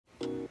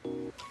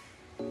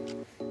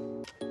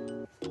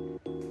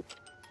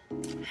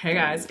Hey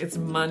guys, it's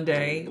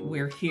Monday.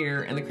 We're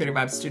here in the Creative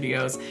Vibe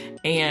Studios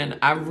and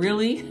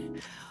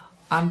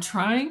I'm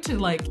trying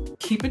to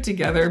keep it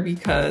together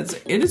because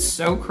it is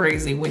so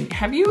crazy.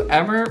 Have you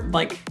ever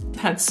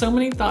had so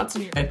many thoughts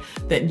in your head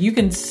that you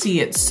can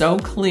see it so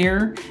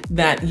clear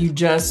that you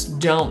just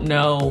don't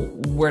know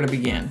where to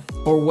begin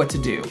or what to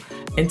do?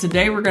 And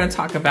today we're going to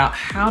talk about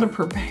how to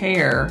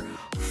prepare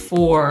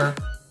for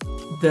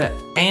the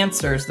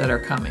answers that are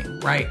coming,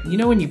 right? You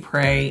know, when you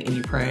pray and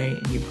you pray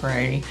and you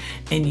pray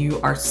and you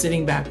are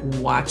sitting back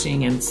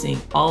watching and seeing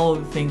all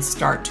of the things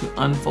start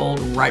to unfold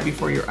right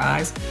before your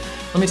eyes.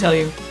 Let me tell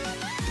you,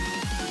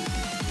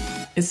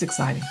 it's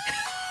exciting.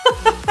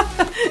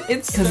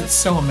 It's because it's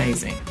so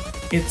amazing.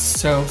 It's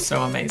so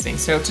amazing.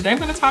 So today I'm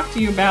going to talk to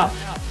you about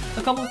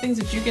a couple of things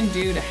that you can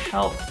do to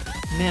help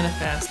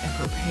manifest and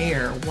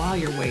prepare while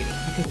you're waiting.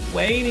 Because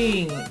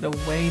the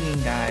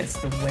waiting, guys,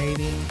 the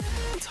waiting,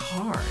 it's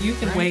hard. You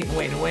can wait and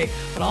wait and wait,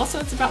 but also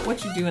it's about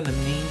what you do in the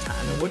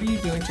meantime and what are you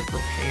doing to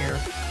prepare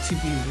to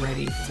be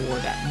ready for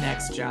that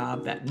next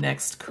job, that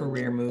next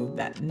career move,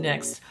 that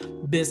next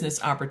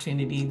business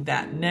opportunity,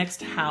 that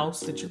next house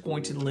that you're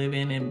going to live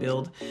in and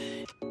build.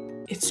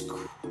 It's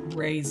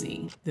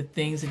crazy the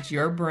things that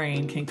your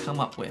brain can come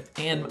up with.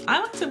 And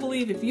I like to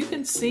believe if you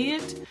can see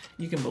it,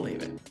 you can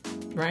believe it,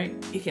 right?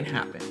 It can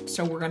happen.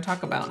 So we're going to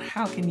talk about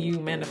how can you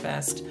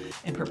manifest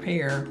and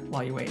prepare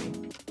while you're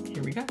waiting.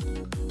 Here we go.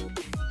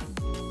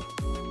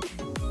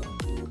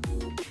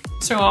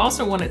 So I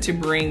also wanted to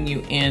bring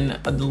you in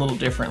a little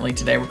differently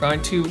today. We're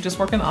going to just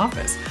work in the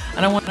office.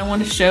 And I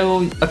want to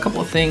show a couple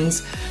of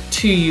things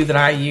to you that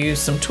I use,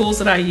 some tools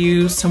that I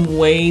use, some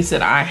ways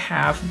that I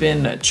have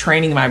been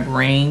training my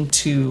brain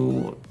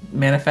to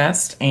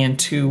manifest and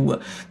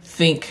to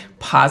think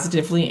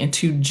positively and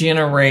to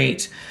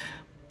generate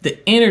the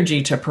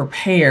energy to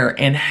prepare,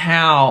 and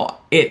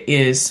how it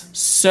is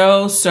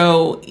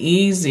so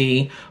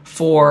easy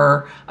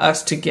for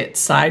us to get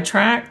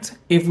sidetracked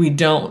if we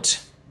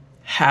don't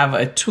have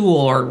a tool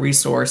or a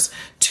resource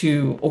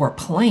or a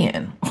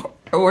plan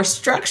or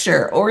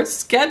structure or a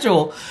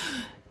schedule.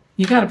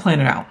 You got to plan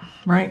it out,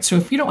 right? So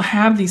if you don't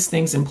have these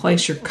things in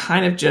place, you're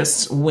kind of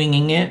just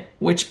winging it,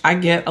 which I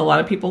get. A lot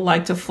of people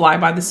like to fly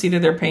by the seat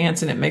of their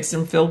pants and it makes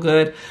them feel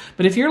good.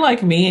 But if you're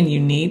like me and you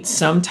need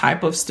some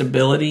type of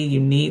stability, you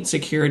need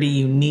security,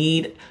 you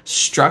need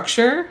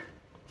structure.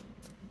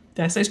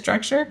 Did I say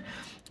structure?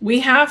 We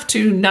have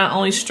to not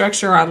only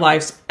structure our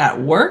lives at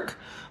work,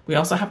 we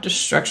also have to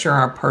structure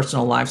our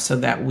personal life so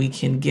that we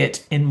can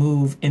get and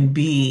move and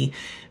be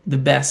the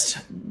best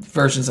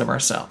versions of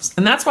ourselves.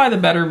 And that's why the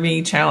Better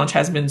Me Challenge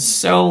has been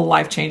so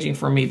life-changing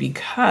for me,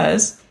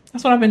 because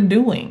that's what I've been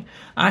doing.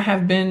 I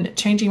have been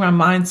changing my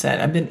mindset.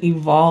 I've been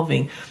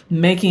evolving,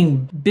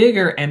 making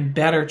bigger and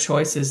better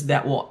choices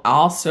that will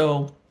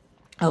also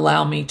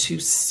allow me to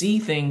see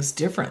things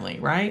differently,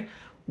 right?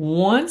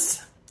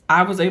 Once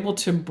I was able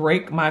to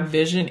break my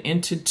vision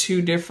into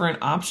two different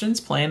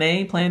options, plan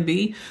A, plan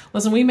B.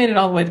 Listen, we made it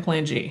all the way to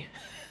plan G.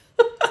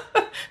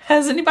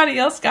 Has anybody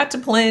else got to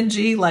plan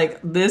G?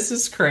 This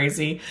is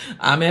crazy.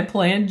 I'm at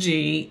plan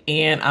G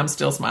and I'm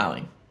still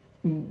smiling.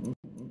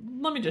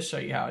 Let me just show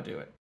you how I do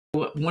it.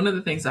 One of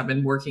the things I've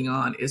been working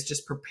on is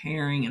just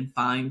preparing and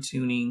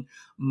fine-tuning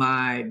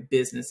my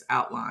business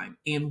outline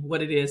and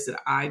what it is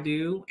that I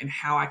do and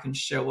how I can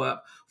show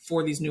up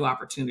for these new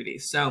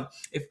opportunities. So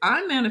if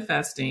I'm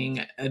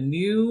manifesting a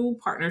new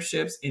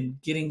partnerships and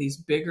getting these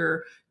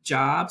bigger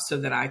jobs so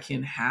that I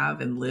can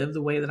have and live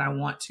the way that I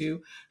want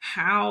to,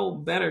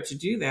 how better to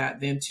do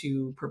that than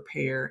to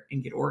prepare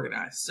and get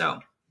organized? So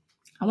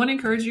I want to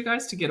encourage you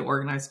guys to get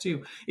organized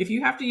too. If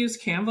you have to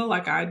use Canva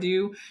like I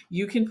do,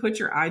 you can put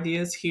your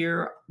ideas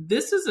here.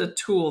 This is a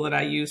tool that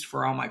I use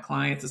for all my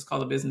clients. It's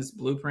called a business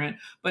blueprint.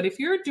 But if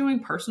you're doing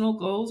personal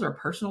goals or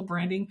personal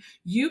branding,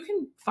 you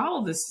can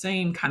follow the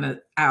same kind of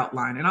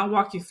outline. And I'll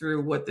walk you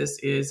through what this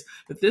is.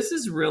 But this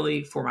is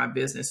really for my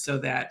business so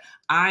that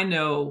I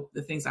know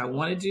the things I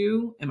want to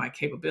do and my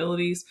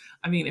capabilities.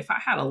 I mean, if I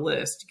had a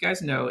list, you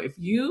guys know, if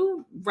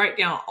you write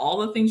down all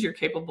the things you're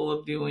capable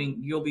of doing,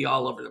 you'll be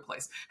all over the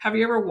place. Have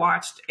you ever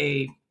watched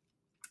a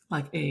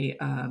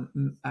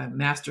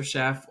Master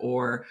Chef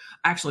or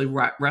actually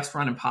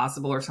Restaurant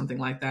Impossible or something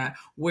like that,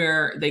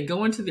 where they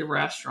go into the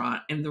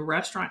restaurant and the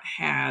restaurant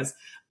has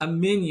a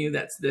menu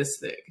that's this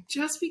thick?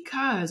 Just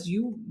because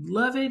you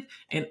love it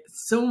and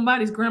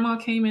somebody's grandma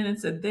came in and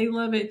said they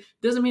love it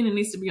doesn't mean it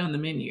needs to be on the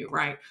menu,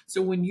 right?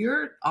 So when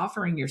you're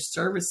offering your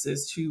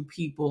services to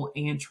people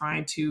and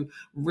trying to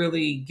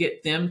really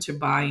get them to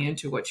buy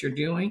into what you're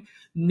doing,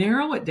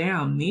 narrow it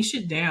down, niche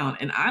it down.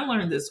 And I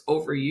learned this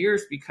over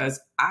years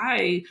because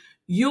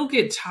you'll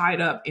get tied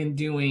up in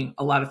doing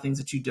a lot of things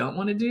that you don't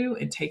want to do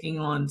and taking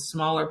on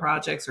smaller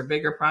projects or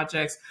bigger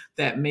projects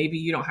that maybe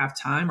you don't have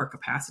time or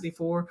capacity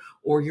for,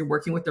 or you're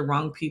working with the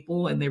wrong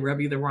people and they rub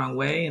you the wrong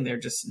way and they're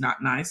just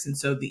not nice. And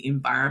so the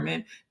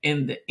environment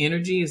and the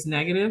energy is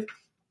negative.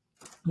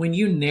 When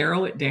you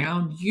narrow it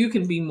down, you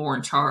can be more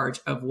in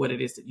charge of what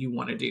it is that you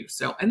want to do.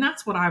 So, and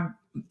that's what I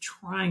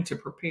trying to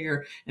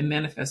prepare and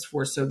manifest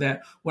for, so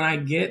that when I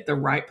get the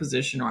right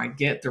position or I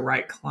get the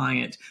right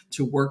client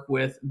to work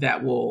with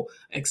that will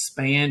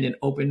expand and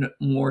open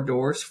more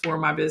doors for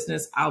my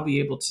business, I'll be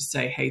able to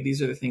say, hey,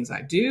 these are the things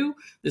I do.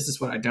 This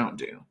is what I don't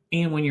do.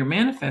 And when you're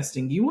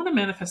manifesting, you want to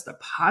manifest the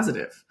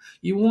positive.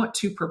 You want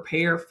to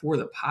prepare for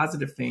the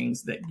positive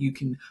things that you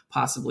can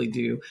possibly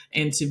do,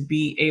 and to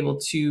be able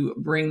to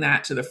bring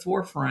that to the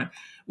forefront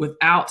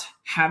without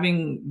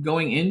having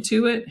going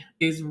into it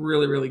is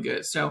really, really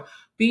good. So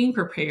being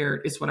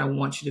prepared is what I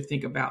want you to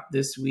think about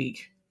this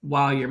week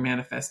while you're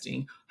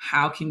manifesting.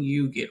 How can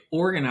you get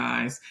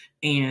organized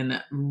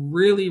and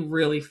really,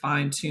 really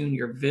fine tune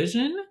your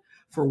vision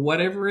for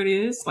whatever it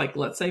is? Like,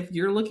 let's say if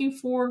you're looking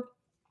for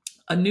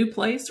a new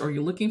place or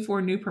you're looking for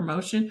a new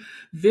promotion,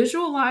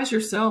 visualize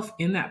yourself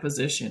in that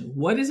position.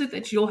 What is it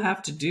that you'll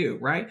have to do,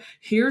 right?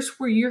 Here's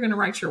where you're going to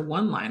write your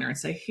one-liner and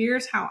say,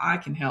 here's how I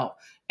can help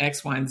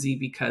X, Y, and Z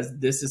because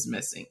this is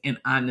missing and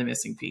I'm the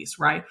missing piece,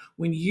 right?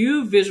 When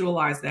you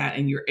visualize that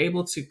and you're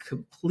able to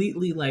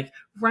completely like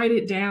write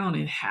it down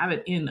and have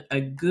it in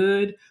a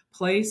good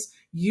place,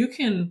 you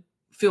can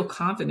feel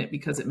confident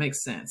because it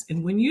makes sense.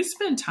 And when you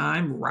spend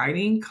time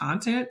writing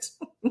content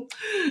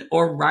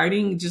or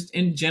writing just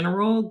in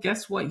general,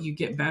 guess what? You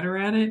get better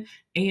at it,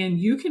 and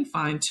you can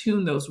fine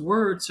tune those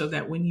words so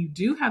that when you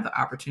do have the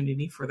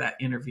opportunity for that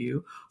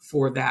interview,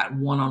 for that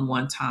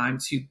one-on-one time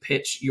to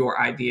pitch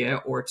your idea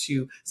or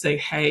to say,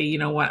 hey, you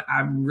know what?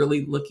 I'm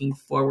really looking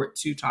forward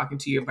to talking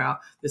to you about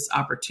this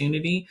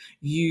opportunity.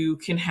 You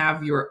can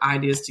have your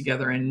ideas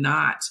together and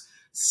not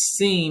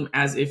seem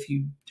as if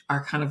you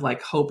are kind of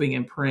like hoping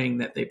and praying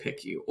that they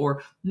pick you,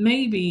 or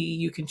maybe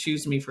you can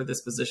choose me for this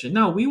position.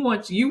 No, you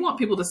want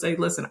people to say,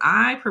 listen,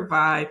 I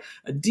provide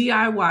a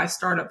DIY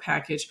startup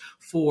package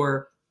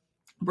for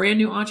brand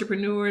new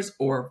entrepreneurs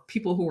or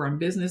people who are in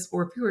business,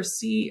 or if you're a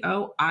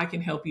CEO, I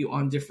can help you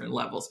on different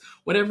levels.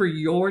 Whatever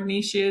your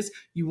niche is,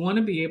 you want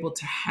to be able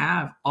to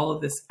have all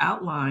of this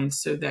outlined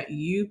so that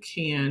you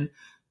can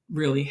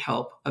really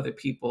help other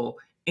people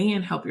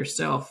and help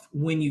yourself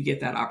when you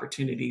get that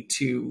opportunity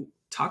to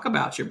talk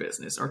about your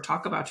business or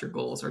talk about your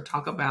goals or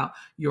talk about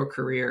your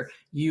career.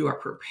 You are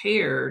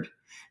prepared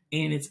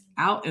and it's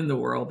out in the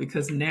world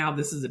because now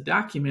this is a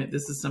document.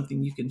 This is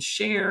something you can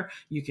share.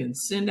 You can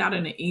send out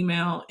in an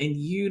email, and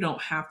you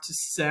don't have to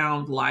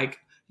sound like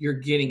you're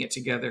getting it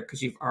together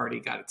because you've already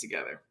got it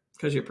together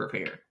because you're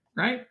prepared,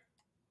 right?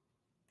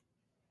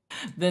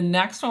 The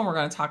next one we're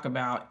going to talk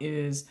about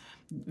is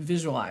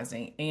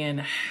visualizing, and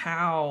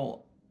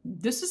how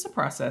this is a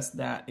process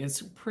that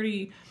is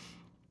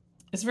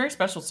it's very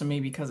special to me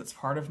because it's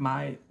part of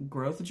my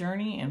growth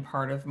journey and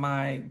part of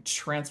my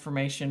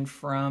transformation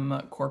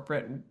from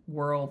corporate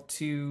world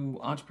to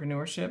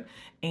entrepreneurship.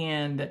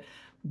 And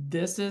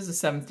this is a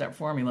 7-step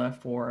formula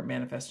for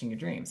manifesting your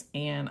dreams.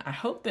 And I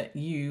hope that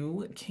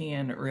you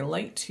can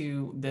relate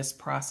to this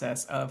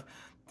process of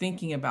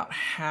thinking about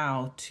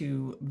how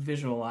to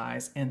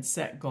visualize and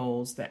set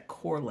goals that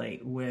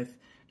correlate with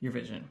your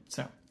vision.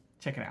 So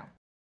check it out.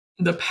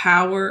 The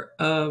power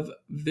of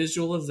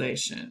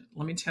visualization.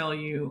 Let me tell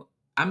you,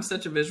 I'm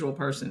such a visual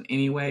person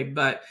anyway,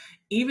 but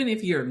even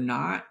if you're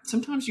not,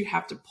 sometimes you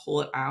have to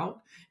pull it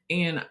out.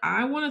 And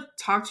I want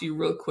to talk to you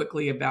real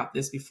quickly about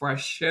this before I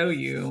show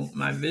you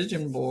my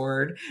vision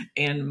board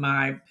and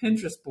my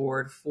Pinterest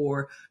board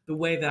for the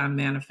way that I'm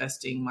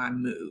manifesting my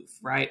move,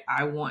 right?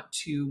 I want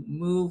to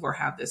move or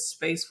have this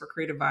space for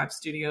Creative Vibe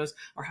Studios,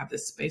 or have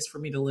this space for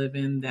me to live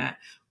in that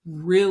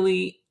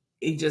really,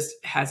 it just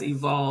has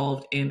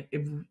evolved and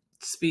it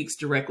speaks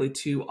directly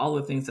to all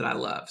the things that I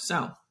love.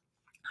 So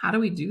how do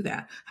we do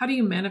that? How do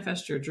you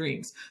manifest your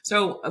dreams?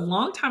 So a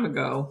long time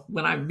ago,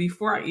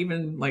 before I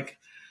even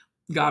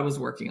God was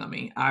working on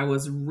me, I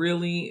was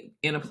really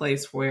in a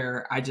place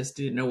where I just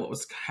didn't know what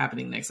was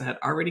happening next. I had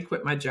already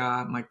quit my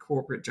job, my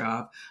corporate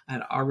job. I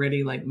had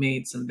already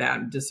made some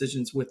bad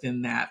decisions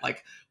within that,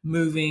 like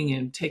moving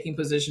and taking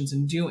positions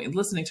and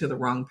listening to the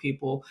wrong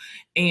people.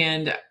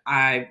 And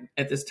I,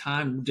 at this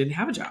time, didn't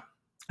have a job.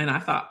 And I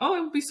thought, oh,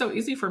 it would be so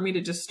easy for me to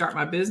just start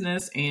my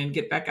business and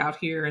get back out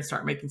here and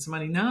start making some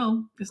money.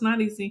 No, it's not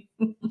easy.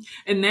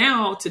 And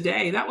now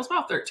today, that was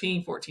about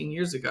 13, 14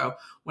 years ago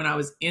when I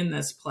was in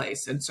this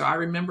place. And so I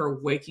remember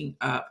waking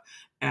up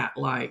at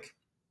I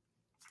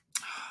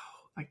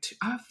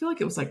feel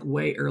like it was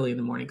way early in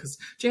the morning because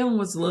Jalen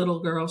was a little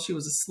girl. She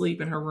was asleep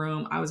in her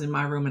room. I was in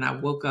my room, and I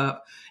woke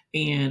up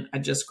and I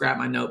just grabbed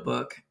my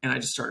notebook and I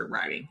just started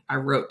writing. I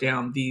wrote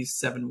down these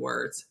 7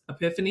 words: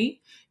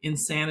 epiphany,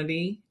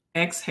 insanity,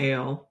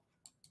 exhale,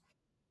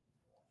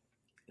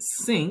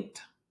 synced.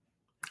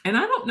 And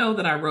I don't know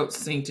that I wrote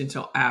synced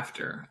until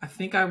after. I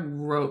think I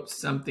wrote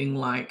something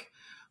like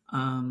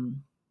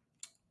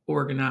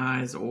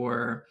organize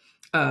or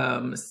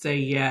say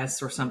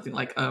yes, or something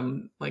like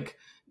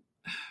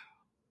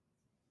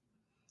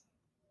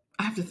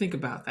I have to think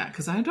about that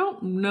because I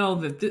don't know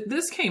that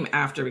this came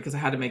after because I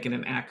had to make it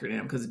an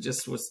acronym because it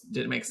just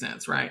didn't make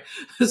sense, right?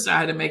 So I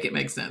had to make it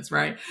make sense,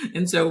 right?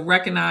 And so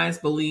recognize,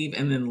 believe,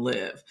 and then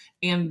live.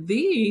 And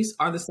these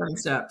are the 7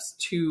 steps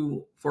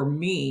for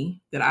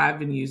me that I've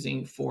been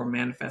using for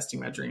manifesting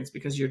my dreams,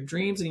 because your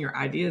dreams and your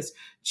ideas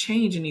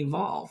change and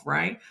evolve,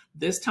 right?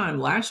 This time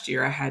last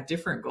year, I had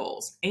different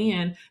goals,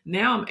 and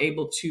now I'm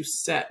able to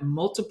set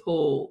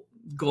multiple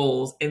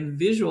goals and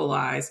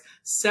visualize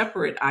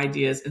separate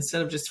ideas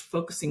instead of just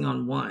focusing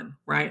on one,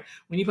 right?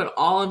 When you put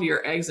all of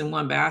your eggs in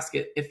one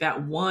basket, if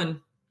that one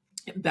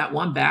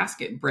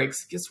basket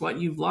breaks, guess what?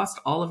 You've lost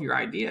all of your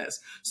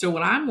ideas. So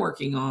what I'm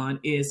working on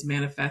is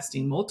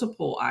manifesting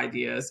multiple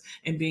ideas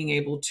and being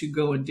able to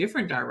go in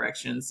different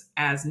directions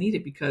as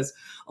needed, because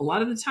a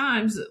lot of the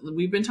times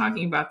we've been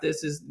talking about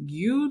this is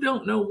you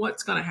don't know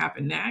what's going to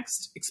happen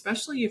next,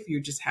 especially if you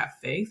just have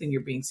faith and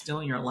you're being still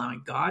and you're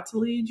allowing God to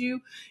lead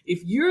you.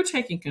 If you're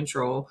taking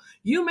control,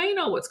 you may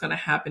know what's going to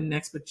happen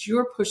next, but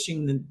you're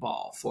pushing the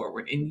ball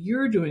forward and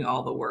you're doing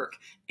all the work.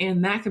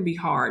 And that can be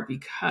hard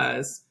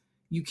because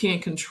you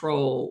can't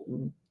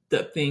control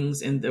the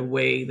things in the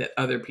way that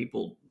other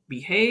people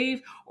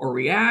behave or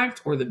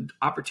react or the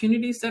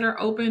opportunities that are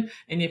open.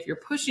 And if you're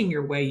pushing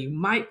your way, you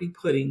might be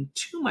putting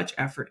too much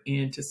effort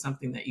into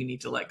something that you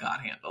need to let God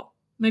handle.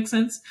 Make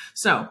sense?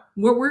 So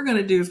what we're going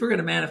to do is we're going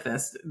to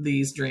manifest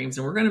these dreams,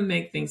 and we're going to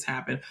make things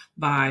happen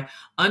by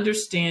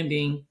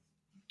understanding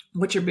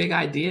what your big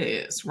idea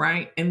is,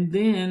 right? And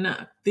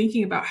then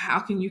thinking about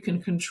how you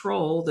can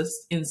control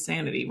this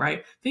insanity,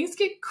 right? Things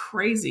get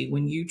crazy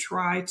when you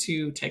try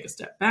to take a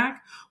step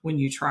back, when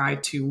you try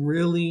to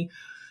really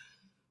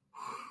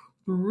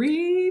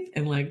breathe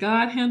and let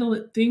God handle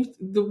it.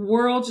 The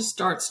world just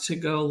starts to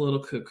go a little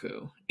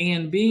cuckoo.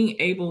 And being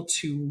able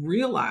to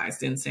realize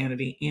the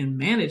insanity and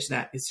manage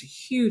that is a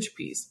huge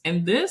piece.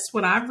 And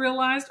what I've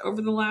realized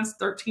over the last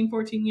 13,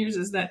 14 years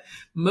is that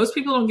most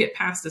people don't get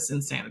past this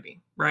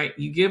insanity, right?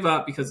 You give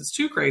up because it's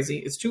too crazy,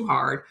 it's too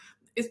hard.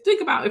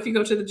 Think about if you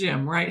go to the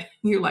gym, right?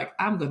 You're like,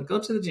 I'm going to go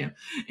to the gym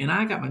and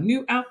I got my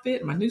new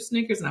outfit, my new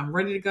sneakers, and I'm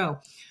ready to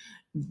go.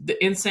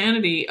 The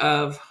insanity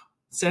of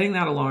setting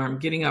that alarm,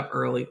 getting up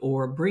early,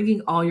 or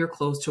bringing all your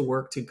clothes to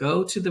work to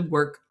go to the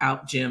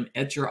workout gym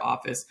at your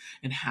office.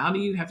 And how do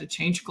you have to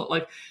change your clothes?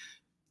 Like,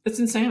 it's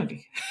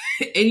insanity.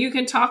 And you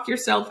can talk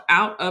yourself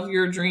out of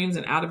your dreams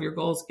and out of your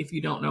goals if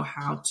you don't know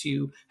how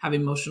to have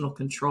emotional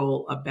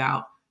control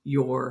about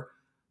your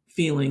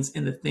feelings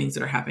and the things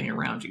that are happening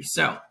around you.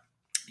 So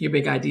your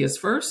big ideas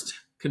first,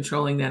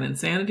 controlling that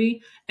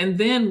insanity. And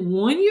then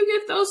when you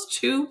get those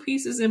 2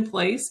 pieces in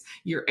place,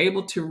 you're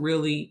able to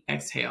really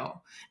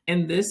exhale.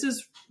 And this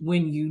is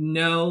when you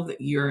know that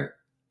you're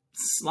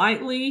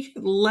slightly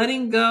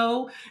letting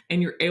go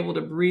and you're able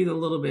to breathe a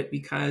little bit,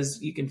 because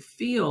you can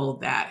feel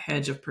that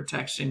hedge of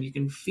protection. You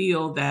can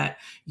feel that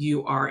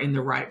you are in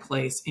the right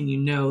place, and you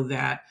know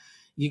that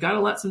you got to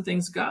let some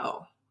things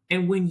go.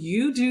 And when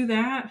you do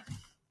that,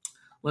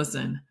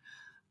 listen,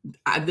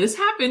 this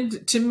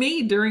happened to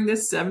me during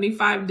this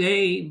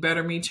 75-day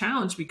Better Me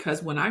challenge,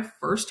 because when I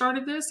first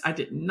started this, I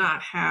did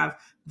not have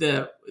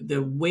the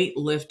weight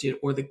lifted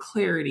or the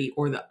clarity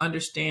or the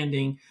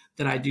understanding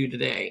that I do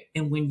today.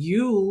 And when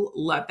you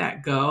let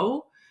that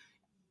go,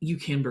 you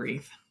can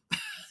breathe.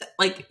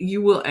 Like,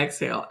 you will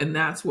exhale. And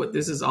that's what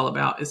this is all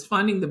about, is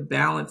finding the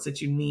balance that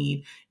you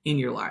need in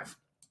your life.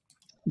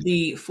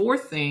 The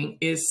 4th thing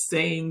is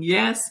saying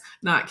yes,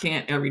 not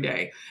can't every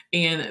day.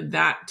 And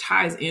that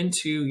ties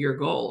into your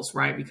goals,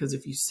 right? Because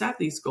if you set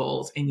these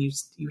goals and you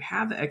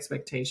have the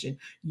expectation,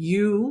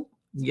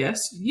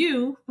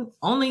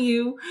 only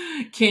you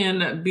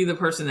can be the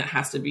person that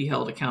has to be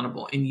held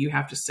accountable. And you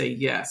have to say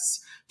yes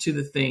to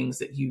the things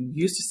that you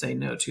used to say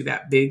no to,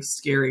 that big,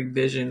 scary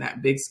vision,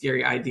 that big,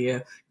 scary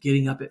idea,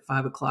 getting up at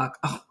 5 o'clock.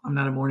 Oh, I'm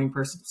not a morning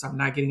person, so I'm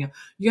not getting up.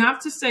 You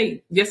have to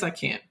say, yes, I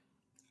can.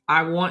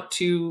 I want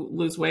to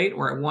lose weight,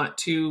 or I want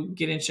to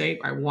get in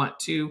shape. I want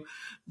to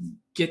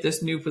get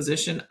this new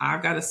position.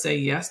 I've got to say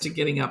yes to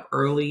getting up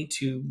early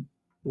to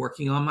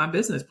working on my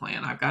business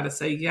plan. I've got to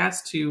say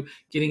yes to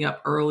getting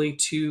up early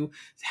to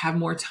have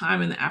more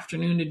time in the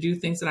afternoon to do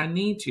things that I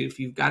need to. If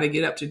you've got to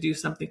get up to do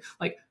something,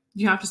 like,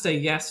 you have to say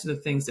yes to the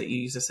things that you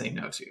used to say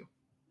no to,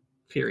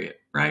 period,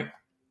 right?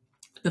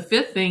 The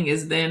 5th thing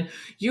is then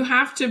you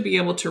have to be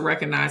able to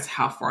recognize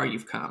how far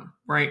you've come,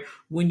 right?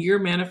 When you're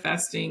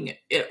manifesting,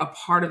 a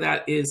part of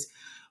that is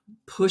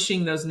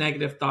pushing those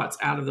negative thoughts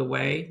out of the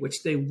way,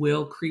 which they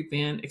will creep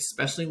in,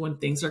 especially when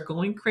things are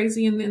going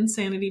crazy in the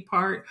insanity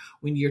part.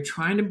 When you're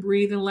trying to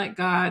breathe and let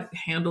God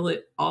handle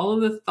it, all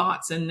of the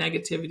thoughts and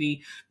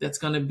negativity that's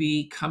going to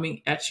be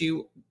coming at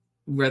you,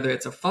 whether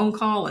it's a phone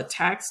call, a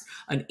text,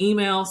 an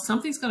email,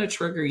 something's going to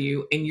trigger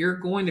you, and you're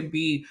going to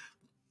be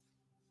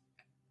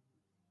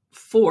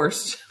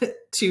forced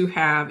to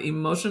have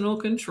emotional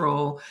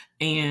control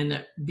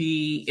and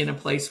be in a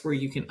place where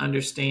you can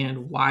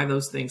understand why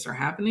those things are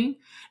happening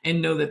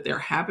and know that they're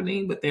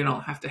happening, but they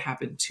don't have to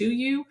happen to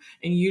you,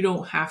 and you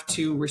don't have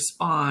to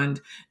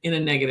respond in a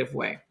negative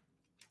way.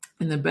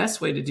 And the best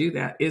way to do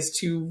that is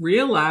to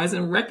realize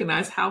and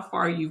recognize how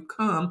far you've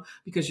come,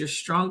 because you're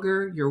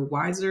stronger, you're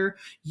wiser,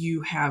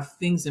 you have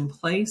things in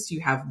place, you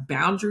have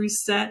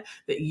boundaries set,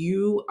 that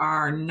you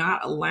are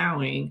not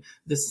allowing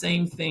the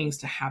same things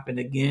to happen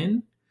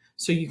again.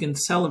 So you can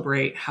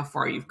celebrate how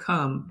far you've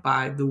come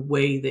by the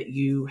way that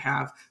you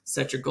have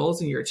set your goals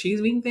and you're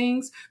achieving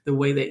things, the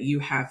way that you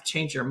have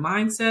changed your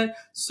mindset,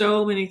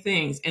 so many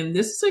things. And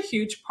this is a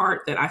huge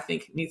part that I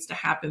think needs to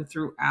happen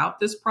throughout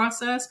this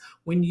process.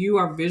 When you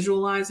are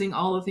visualizing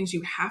all the things,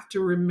 you have to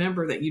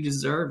remember that you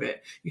deserve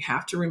it. You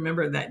have to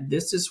remember that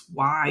this is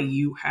why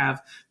you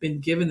have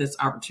been given this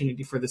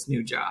opportunity for this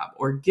new job,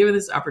 or given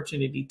this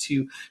opportunity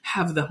to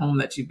have the home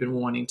that you've been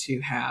wanting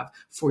to have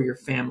for your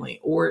family,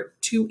 or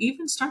to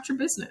even start your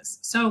business.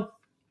 So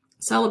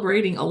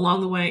celebrating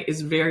along the way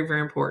is very,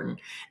 very important.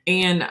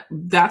 And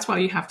that's why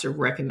you have to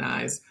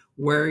recognize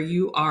where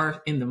you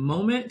are in the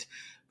moment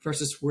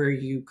versus where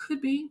you could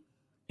be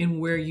and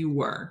where you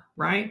were,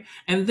 right?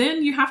 And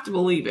then you have to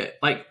believe it.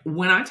 Like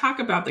when I talk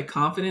about the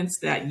confidence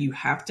that you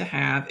have to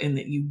have and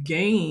that you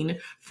gain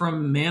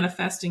from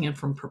manifesting and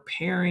from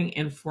preparing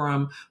and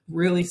from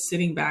really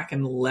sitting back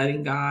and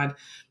letting God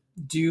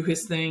do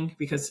his thing,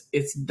 because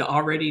it's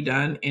already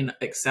done, and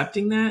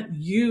accepting that,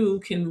 you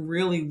can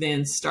really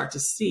then start to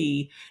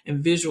see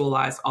and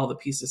visualize all the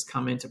pieces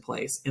come into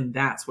place. And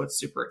that's what's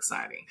super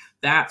exciting.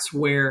 That's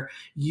where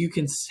you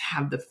can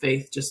have the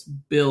faith just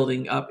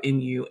building up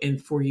in you,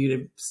 and for you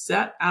to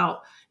set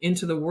out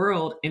into the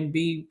world and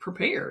be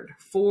prepared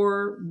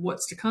for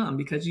what's to come,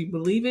 because you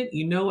believe it,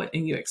 you know it,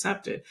 and you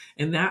accept it.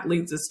 And that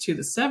leads us to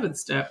the seventh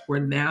step,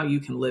 where now you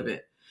can live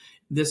it.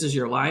 This is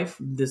your life.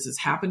 This is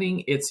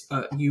happening. It's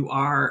you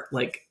are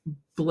like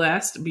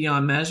blessed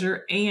beyond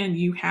measure, and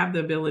you have the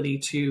ability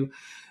to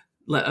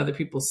let other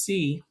people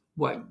see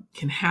what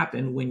can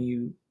happen when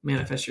you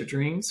manifest your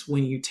dreams,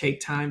 when you take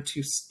time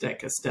to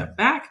take a step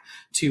back,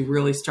 to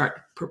really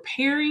start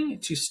preparing,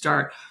 to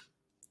start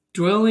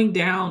dwelling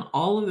down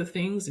all of the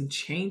things and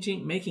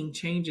making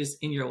changes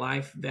in your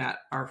life that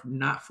are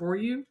not for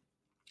you,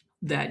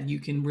 that you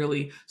can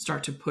really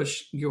start to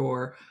push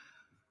your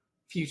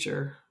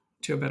future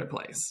to a better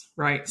place,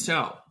 right?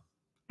 So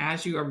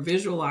as you are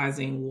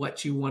visualizing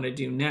what you want to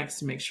do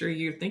next, make sure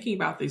you're thinking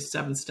about these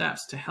 7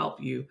 steps to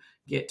help you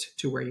get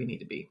to where you need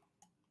to be.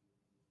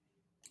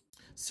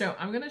 So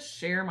I'm going to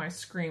share my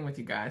screen with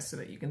you guys so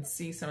that you can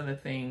see some of the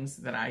things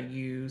that I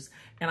use.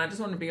 And I just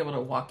want to be able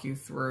to walk you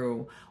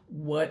through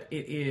what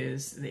it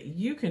is that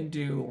you can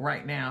do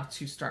right now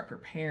to start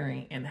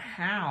preparing, and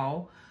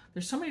how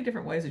there's so many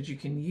different ways that you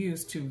can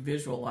use to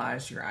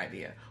visualize your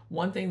idea.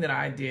 One thing that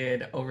I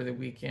did over the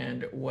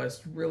weekend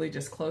was really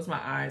just close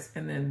my eyes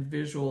and then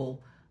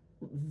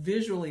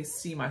visually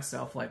see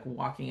myself like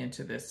walking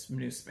into this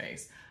new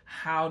space.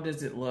 How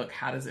does it look?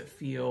 How does it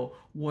feel?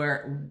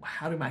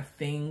 How do my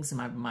things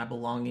and my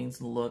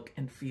belongings look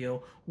and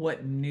feel?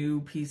 What new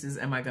pieces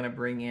am I going to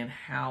bring in?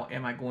 How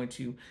am I going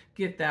to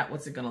get that?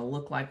 What's it going to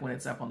look like when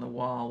it's up on the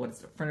wall? What is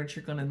the furniture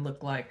going to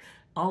look like?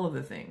 All of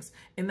the things.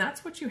 And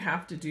that's what you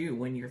have to do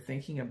when you're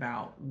thinking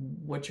about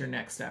what your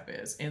next step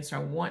is. And so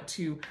I want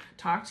to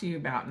talk to you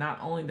about not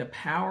only the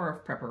power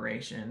of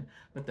preparation,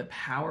 but the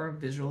power of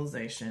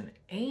visualization,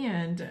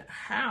 and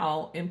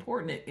how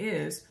important it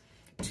is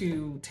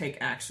to take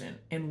action,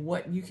 and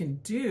what you can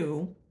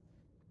do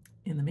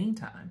in the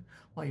meantime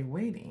while you're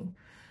waiting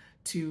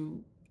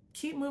to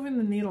keep moving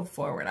the needle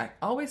forward. I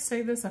always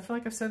say this, I feel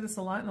like I've said this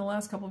a lot in the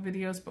last couple of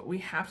videos, but we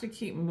have to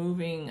keep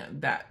moving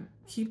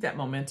keep that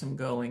momentum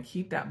going,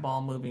 keep that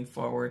ball moving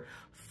forward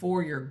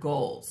for your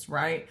goals,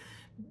 right?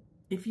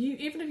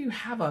 Even if you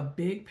have a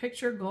big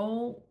picture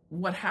goal,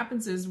 what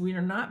happens is we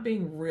are not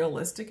being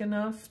realistic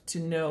enough to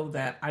know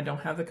that I don't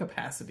have the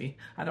capacity,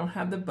 I don't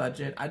have the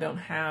budget, I don't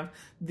have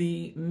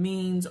the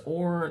means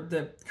or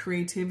the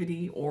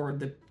creativity or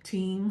the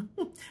team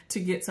to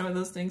get some of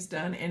those things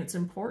done. And it's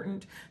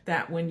important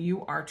that when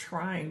you are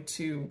trying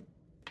to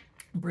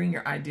bring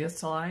your ideas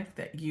to life,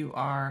 that you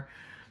are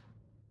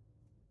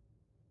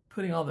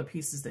putting all the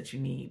pieces that you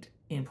need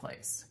in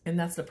place. And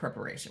that's the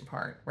preparation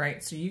part,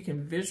 right? So you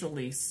can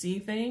visually see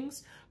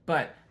things,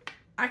 but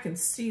I can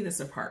see this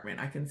apartment,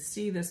 I can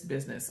see this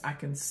business, I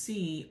can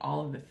see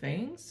all of the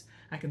things,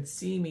 I can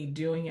see me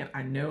doing it,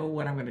 I know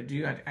what I'm going to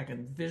do, I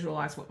can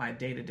visualize what my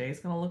day-to-day is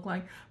going to look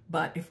like.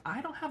 But if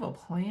I don't have a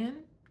plan,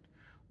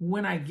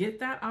 when I get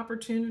that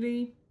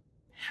opportunity,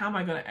 how am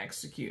I going to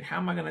execute? How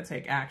am I going to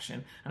take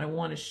action? And I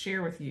want to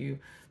share with you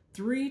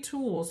 3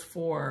 tools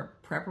for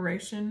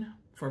preparation,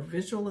 for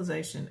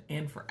visualization,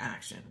 and for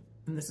action.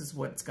 And this is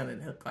what it's going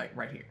to look like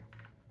right here.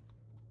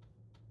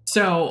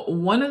 So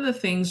one of the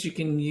things you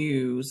can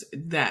use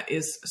that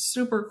is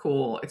super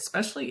cool,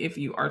 especially if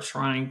you are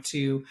trying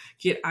to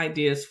get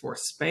ideas for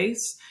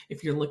space,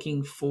 if you're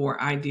looking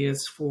for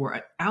ideas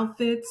for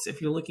outfits,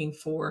 if you're looking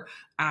for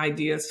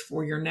ideas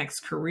for your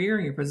next career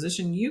and your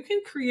position, you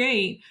can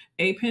create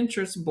a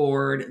Pinterest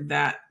board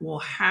that will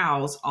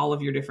house all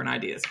of your different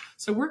ideas.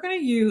 So we're going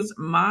to use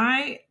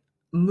my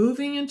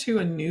moving into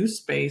a new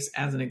space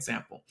as an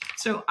example.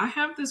 So I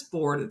have this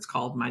board, it's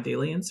called My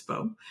Daily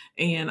Inspo,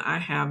 and I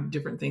have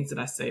different things that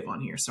I save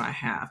on here. So I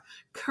have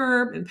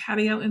curb and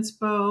patio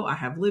inspo, I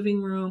have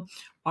living room,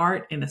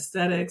 art and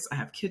aesthetics, I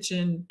have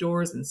kitchen,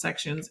 doors and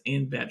sections,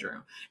 and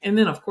bedroom. And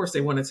then of course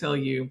they want to tell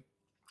you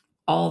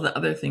all the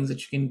other things that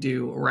you can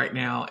do right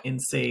now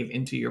and save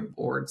into your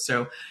board.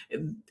 So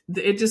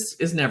it just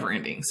is never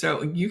ending.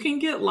 So you can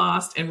get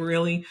lost and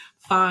really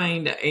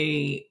find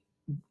a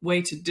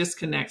way to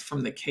disconnect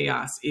from the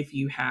chaos if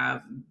you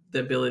have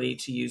the ability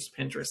to use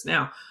Pinterest.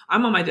 Now,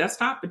 I'm on my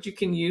desktop, but you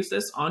can use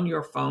this on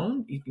your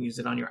phone. You can use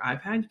it on your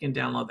iPad. You can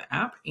download the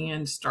app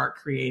and start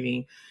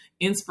creating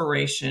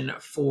inspiration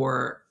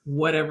for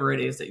whatever it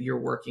is that you're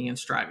working and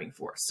striving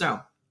for. So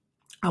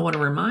I want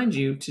to remind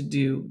you to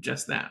do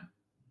just that.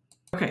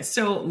 Okay,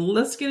 so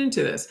let's get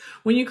into this.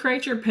 When you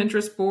create your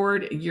Pinterest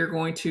board, you're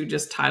going to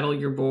just title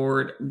your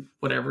board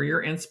whatever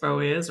your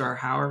inspo is or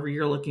however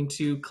you're looking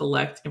to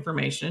collect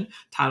information,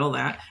 title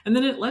that, and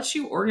then it lets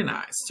you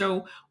organize.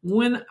 So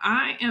when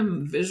I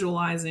am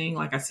visualizing,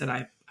 like I said,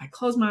 I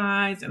close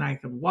my eyes and I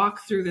can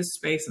walk through this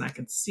space and I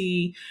can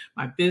see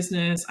my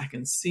business, I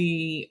can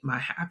see my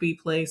happy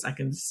place, I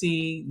can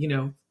see,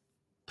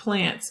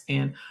 plants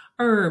and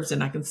herbs,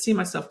 and I can see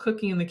myself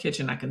cooking in the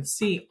kitchen. I can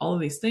see all of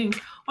these things.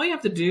 All you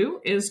have to do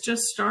is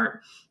just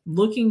start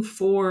looking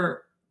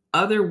for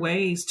other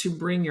ways to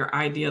bring your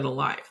idea to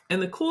life.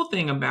 And the cool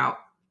thing about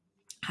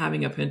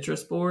having a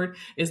Pinterest board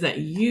is that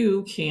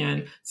you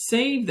can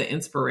save the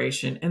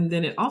inspiration, and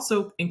then it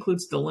also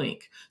includes the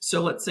link.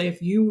 So let's say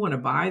if you want to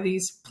buy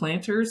these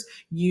planters,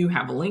 you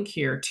have a link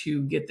here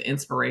to get the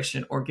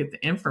inspiration or get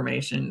the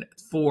information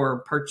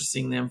for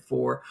purchasing them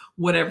for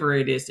whatever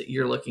it is that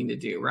you're looking to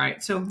do,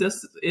 right? So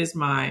this is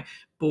my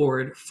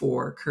board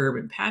for curb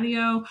and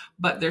patio,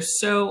 but there's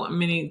so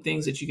many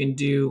things that you can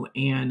do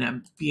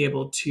and be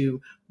able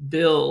to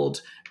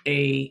build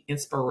a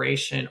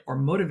inspiration or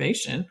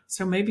motivation.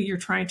 So maybe you're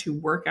trying to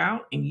work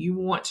out and you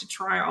want to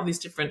try all these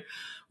different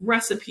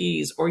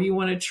recipes, or you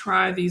want to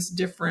try these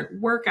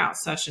different workout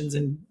sessions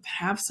and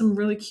have some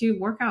really cute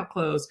workout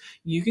clothes.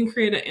 You can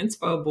create an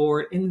inspo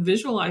board and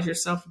visualize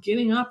yourself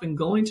getting up and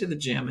going to the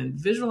gym, and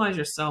visualize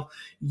yourself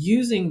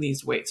using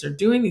these weights or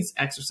doing these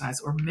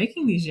exercises or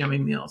making these yummy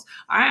meals.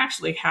 I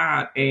actually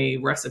had a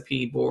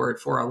recipe board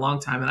for a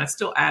long time and I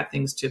still add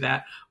things to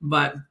that.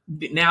 But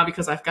now,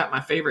 because I've got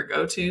my favorite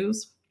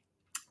go-tos,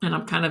 and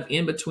I'm kind of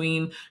in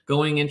between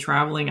going and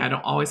traveling, I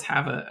don't always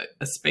have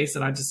a space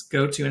that I just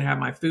go to and have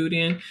my food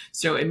in.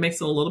 So it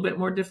makes it a little bit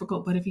more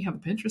difficult. But if you have a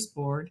Pinterest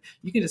board,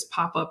 you can just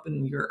pop up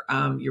in your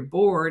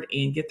board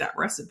and get that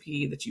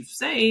recipe that you've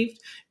saved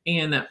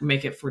and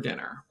make it for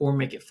dinner or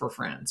make it for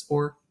friends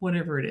or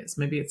whatever it is.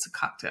 Maybe it's a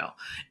cocktail.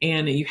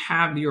 And you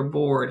have your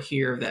board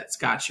here that's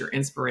got your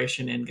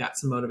inspiration and got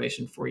some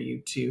motivation for you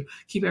to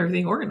keep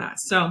everything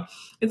organized. So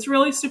it's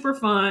really super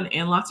fun,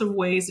 and lots of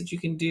ways that you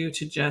can do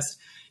to just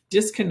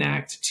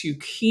disconnect, to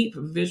keep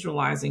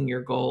visualizing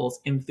your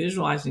goals and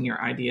visualizing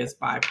your ideas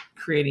by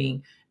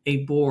creating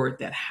a board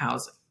that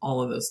houses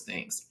all of those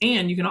things.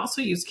 And you can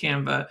also use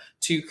Canva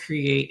to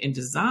create and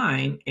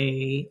design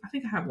I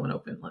think I have one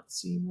open.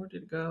 Let's see, where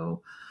did it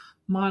go?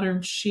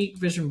 Modern chic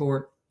vision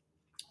board.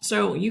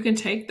 So you can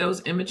take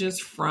those images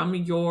from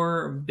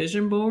your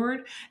vision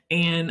board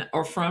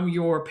or from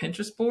your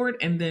Pinterest board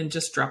and then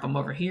just drop them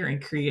over here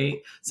and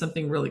create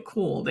something really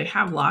cool. They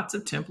have lots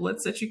of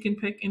templates that you can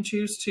pick and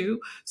choose too.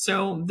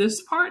 So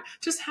this part,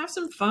 just have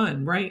some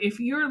fun, right? If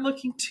you're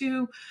looking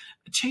to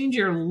change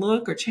your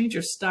look or change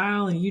your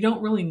style and you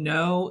don't really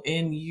know,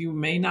 and you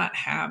may not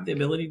have the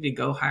ability to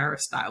go hire a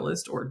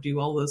stylist or do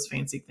all those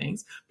fancy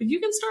things, but you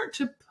can start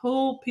to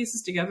pull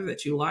pieces together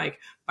that you like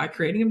by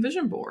creating a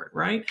vision board,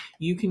 right?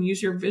 You can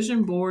use your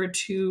vision board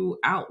to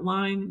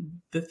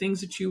outline the things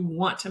that you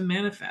want to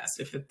manifest.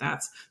 If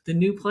that's the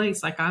new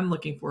place, like I'm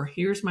looking for,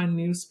 here's my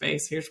new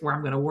space, here's where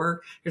I'm going to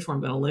work, here's where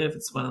I'm going to live,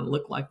 it's going to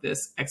look like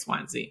this, X, Y,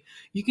 and Z.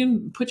 You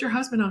can put your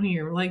husband on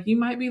here. Like, you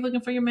might be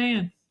looking for your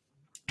man.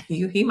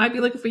 He might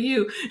be looking for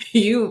you.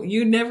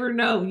 You never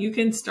know. You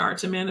can start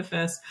to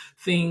manifest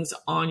things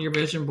on your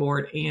vision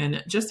board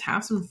and just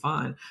have some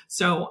fun.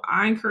 So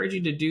I encourage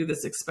you to do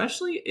this,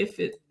 especially if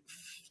it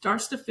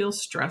starts to feel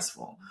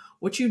stressful.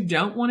 What you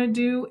don't want to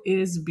do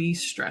is be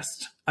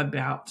stressed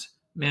about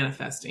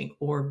manifesting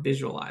or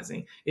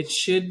visualizing. It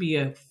should be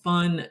a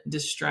fun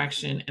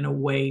distraction and a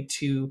way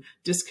to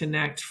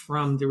disconnect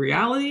from the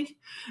reality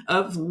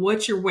of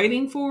what you're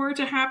waiting for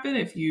to happen.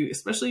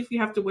 Especially if you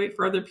have to wait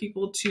for other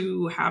people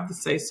to have the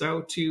say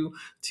so, to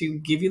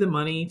give you the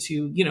money,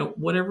 to,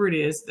 whatever it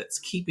is that's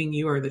keeping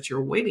you or that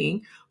you're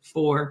waiting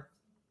for.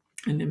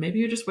 And then maybe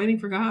you're just waiting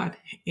for God.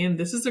 And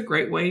this is a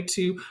great way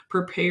to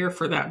prepare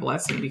for that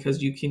blessing,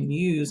 because you can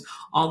use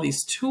all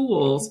these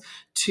tools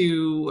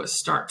to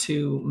start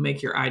to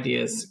make your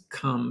ideas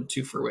come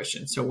to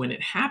fruition. So when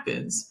it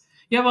happens,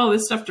 you have all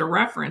this stuff to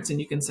reference and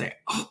you can say,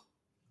 oh,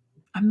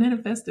 I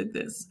manifested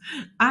this.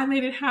 I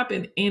made it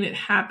happen. And it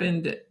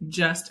happened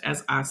just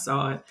as I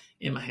saw it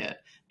in my head.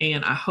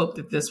 And I hope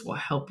that this will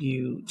help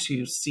you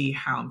to see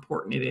how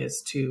important it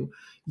is to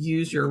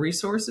use your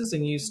resources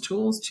and use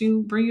tools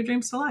to bring your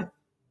dreams to life.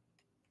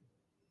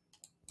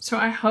 So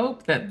I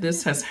hope that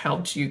this has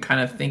helped you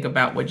kind of think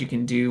about what you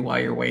can do while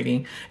you're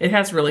waiting. It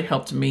has really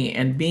helped me,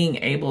 and being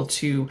able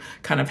to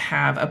kind of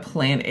have a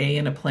plan A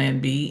and a plan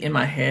B in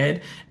my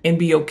head and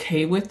be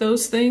okay with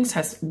those things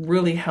has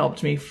really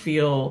helped me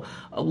feel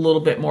a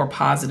little bit more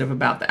positive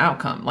about the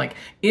outcome. Like,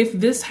 if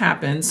this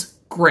happens,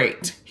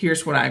 great,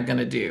 here's what I'm going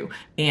to do.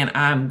 And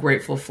I'm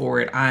grateful for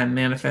it. I'm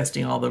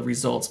manifesting all the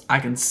results. I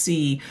can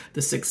see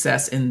the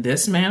success in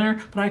this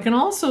manner, but I can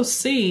also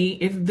see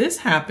if this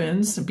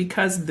happens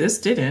because this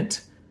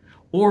didn't,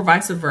 or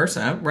vice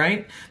versa,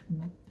 right?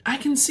 I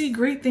can see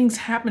great things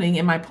happening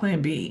in my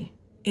plan B.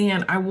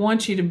 And I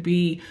want you to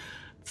be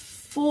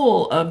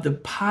full of the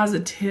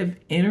positive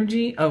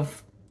energy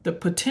of the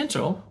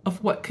potential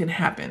of what could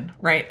happen,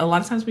 right? A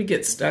lot of times we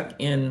get stuck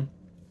in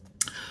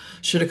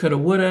shoulda, coulda,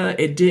 woulda,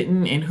 it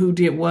didn't, and who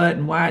did what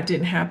and why it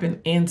didn't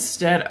happen,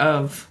 instead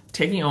of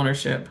taking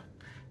ownership,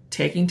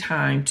 taking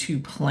time to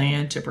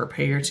plan, to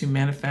prepare, to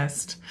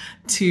manifest,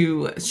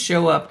 to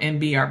show up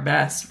and be our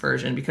best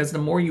version. Because the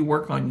more you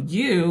work on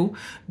you,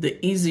 the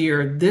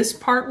easier this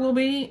part will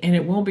be, and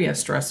it won't be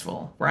as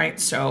stressful, right?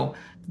 So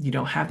you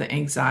don't have the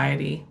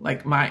anxiety.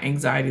 Like, my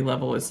anxiety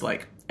level is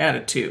like at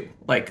a 2,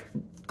 like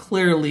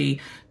clearly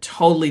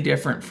totally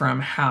different from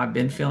how I've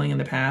been feeling in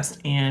the past.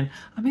 And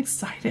I'm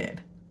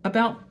excited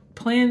about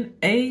plan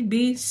A,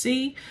 B,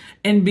 C,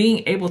 and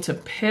being able to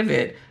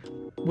pivot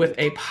with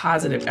a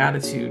positive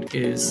attitude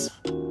is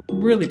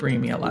really bringing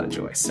me a lot of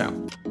joy.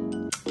 So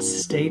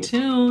stay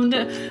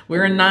tuned.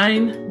 We're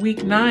in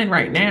week 9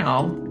 right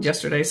now.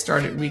 Yesterday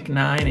started week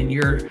 9, and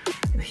you're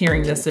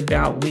hearing this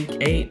about week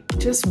 8.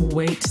 Just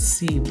wait to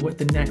see what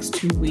the next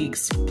 2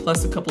 weeks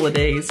plus a couple of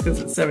days, because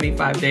it's a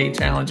 75-day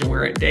challenge and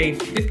we're at day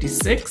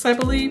 56, I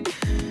believe.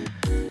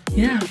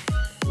 Yeah.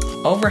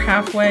 Over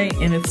halfway,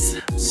 and it's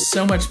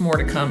so much more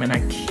to come, and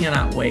I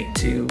cannot wait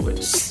to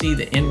see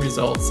the end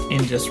results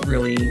and just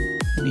really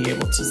be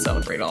able to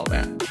celebrate all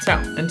that. So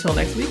until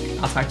next week,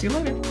 I'll talk to you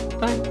later.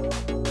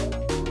 Bye.